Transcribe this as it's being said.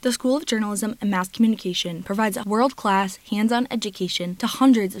The School of Journalism and Mass Communication provides a world-class, hands-on education to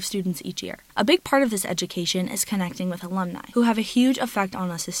hundreds of students each year. A big part of this education is connecting with alumni, who have a huge effect on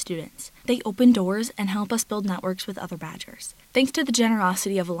us as students. They open doors and help us build networks with other Badgers. Thanks to the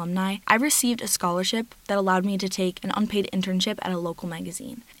generosity of alumni, I received a scholarship that allowed me to take an unpaid internship at a local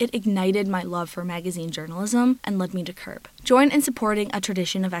magazine. It ignited my love for magazine journalism and led me to Curb. Join in supporting a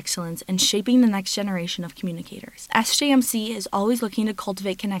tradition of excellence and shaping the next generation of communicators. SJMC is always looking to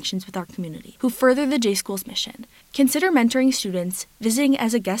cultivate connections with our community, who further the J-School's mission. Consider mentoring students, visiting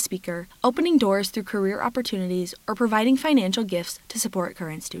as a guest speaker, opening doors through career opportunities, or providing financial gifts to support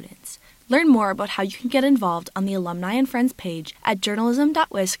current students. Learn more about how you can get involved on the Alumni and Friends page at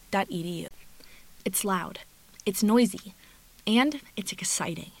journalism.wisc.edu. It's loud, it's noisy, and it's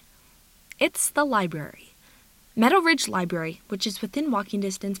exciting. It's the library. Meadow Ridge Library, which is within walking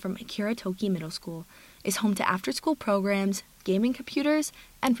distance from Akira Toki Middle School, is home to after-school programs, gaming computers,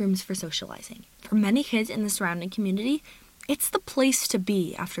 and rooms for socializing. For many kids in the surrounding community, it's the place to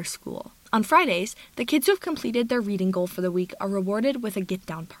be after school. On Fridays, the kids who have completed their reading goal for the week are rewarded with a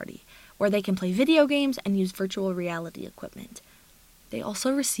get-down party, where they can play video games and use virtual reality equipment. They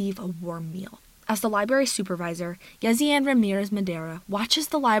also receive a warm meal. As the library supervisor, Yezian Ramirez Madera watches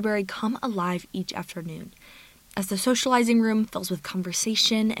the library come alive each afternoon, as the socializing room fills with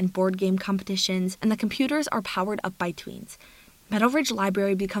conversation and board game competitions, and the computers are powered up by tweens. Meadow Ridge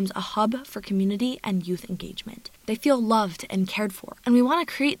Library becomes a hub for community and youth engagement. They feel loved and cared for, and we want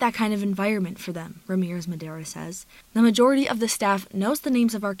to create that kind of environment for them, Ramirez Madera says. The majority of the staff knows the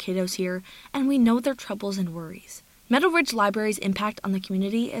names of our kiddos here, and we know their troubles and worries. Meadow Ridge Library's impact on the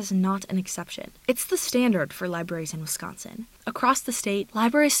community is not an exception. It's the standard for libraries in Wisconsin. Across the state,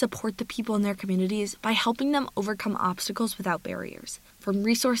 libraries support the people in their communities by helping them overcome obstacles without barriers. From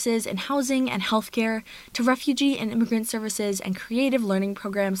resources in housing and healthcare to refugee and immigrant services and creative learning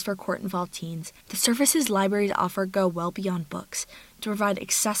programs for court-involved teens, the services libraries offer go well beyond books to provide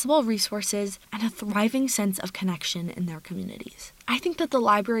accessible resources and a thriving sense of connection in their communities. I think that the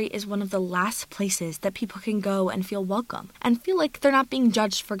library is one of the last places that people can go and feel welcome and feel like they're not being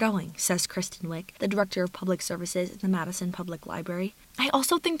judged for going, says Kristen Wick, the Director of Public Services in the Madison Public Library. I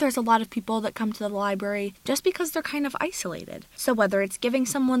also think there's a lot of people that come to the library just because they're kind of isolated. So whether it's giving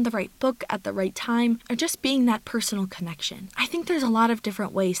someone the right book at the right time or just being that personal connection, I think there's a lot of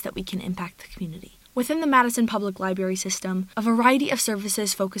different ways that we can impact the community. Within the Madison Public Library system, a variety of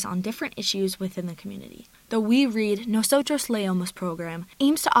services focus on different issues within the community. The We Read Nosotros Leemos program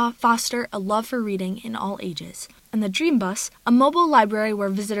aims to foster a love for reading in all ages. And the Dream Bus, a mobile library where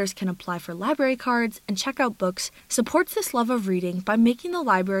visitors can apply for library cards and check out books, supports this love of reading by making the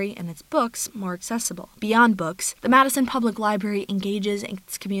library and its books more accessible. Beyond books, the Madison Public Library engages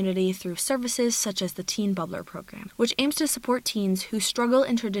its community through services such as the Teen Bubbler program, which aims to support teens who struggle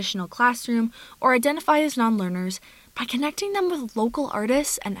in traditional classroom or identify as non-learners by connecting them with local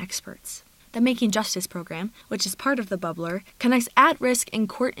artists and experts. The Making Justice program, which is part of the Bubbler, connects at-risk and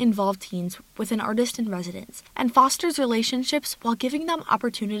court-involved teens with an artist in residence and fosters relationships while giving them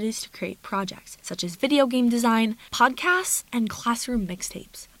opportunities to create projects such as video game design, podcasts, and classroom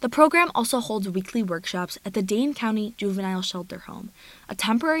mixtapes. The program also holds weekly workshops at the Dane County Juvenile Shelter Home, a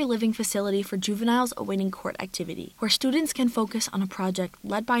temporary living facility for juveniles awaiting court activity, where students can focus on a project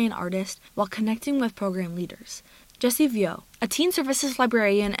led by an artist while connecting with program leaders. Jesse Vio, a teen services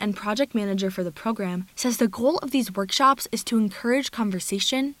librarian and project manager for the program, says the goal of these workshops is to encourage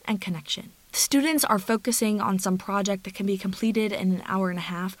conversation and connection. The students are focusing on some project that can be completed in an hour and a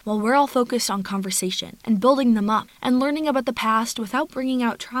half, while we're all focused on conversation and building them up and learning about the past without bringing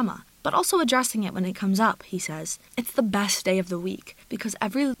out trauma, but also addressing it when it comes up, he says. It's the best day of the week because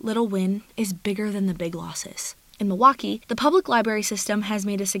every little win is bigger than the big losses. In Milwaukee, the public library system has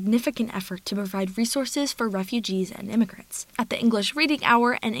made a significant effort to provide resources for refugees and immigrants. At the English Reading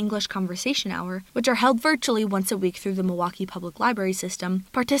Hour and English Conversation Hour, which are held virtually once a week through the Milwaukee Public Library system,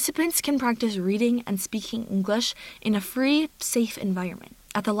 participants can practice reading and speaking English in a free, safe environment.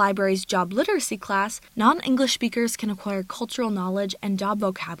 At the library's job literacy class, non-English speakers can acquire cultural knowledge and job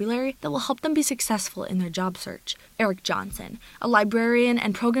vocabulary that will help them be successful in their job search. Eric Johnson, a librarian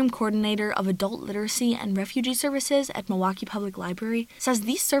and program coordinator of adult literacy and refugee services at Milwaukee Public Library, says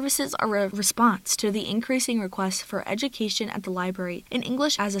these services are a response to the increasing requests for education at the library in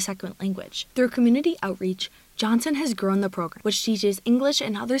English as a second language. Through community outreach, Johnson has grown the program, which teaches English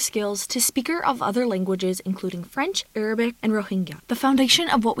and other skills to speakers of other languages, including French, Arabic, and Rohingya. The foundation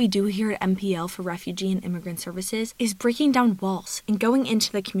of what we do here at MPL for Refugee and Immigrant Services is breaking down walls and going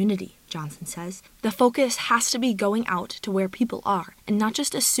into the community, Johnson says. The focus has to be going out to where people are and not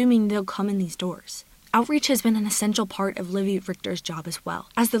just assuming they'll come in these doors. Outreach has been an essential part of Livy Richter's job as well.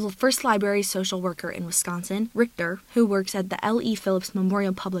 As the first library social worker in Wisconsin, Richter, who works at the L.E. Phillips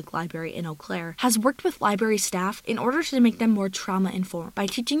Memorial Public Library in Eau Claire, has worked with library staff in order to make them more trauma-informed by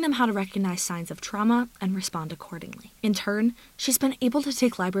teaching them how to recognize signs of trauma and respond accordingly. In turn, she's been able to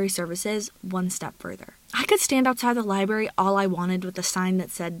take library services one step further. I could stand outside the library all I wanted with a sign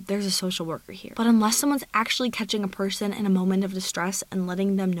that said, "There's a social worker here." But unless someone's actually catching a person in a moment of distress and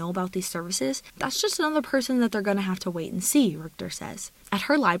letting them know about these services, that's just another person that they're going to have to wait and see, Richter says. At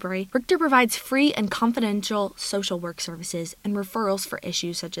her library, Richter provides free and confidential social work services and referrals for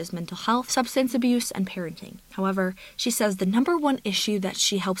issues such as mental health, substance abuse, and parenting. However, she says the number one issue that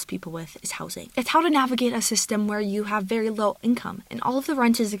she helps people with is housing. It's how to navigate a system where you have very low income and all of the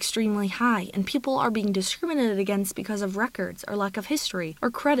rent is extremely high and people are being discriminated against because of records or lack of history or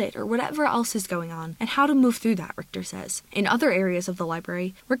credit or whatever else is going on, and how to move through that, Richter says. In other areas of the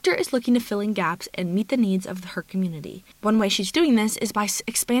library, Richter is looking to fill in gaps and meet the needs of her community. One way she's doing this is by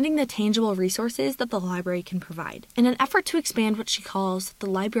expanding the tangible resources that the library can provide. In an effort to expand what she calls the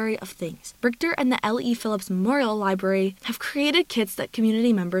Library of Things, Richter and the L.E. Phillips Memorial Library have created kits that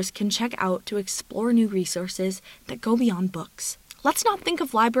community members can check out to explore new resources that go beyond books. Let's not think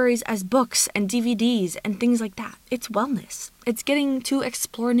of libraries as books and DVDs and things like that. It's wellness. It's getting to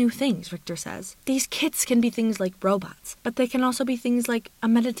explore new things, Richter says. These kits can be things like robots, but they can also be things like a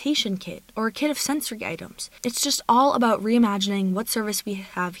meditation kit or a kit of sensory items. It's just all about reimagining what service we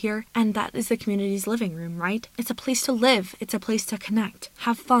have here, and that is the community's living room, right? It's a place to live. It's a place to connect,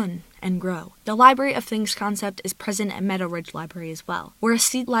 have fun, and grow. The Library of Things concept is present at Meadow Ridge Library as well, where a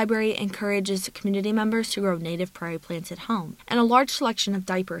seed library encourages community members to grow native prairie plants at home, and a large selection of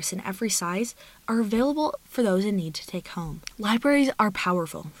diapers in every size are available for those in need to take home. Libraries are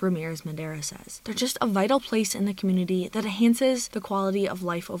powerful, Ramirez Madera says. They're just a vital place in the community that enhances the quality of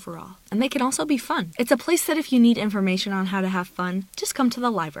life overall. And they can also be fun. It's a place that if you need information on how to have fun, just come to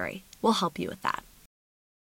the library. We'll help you with that.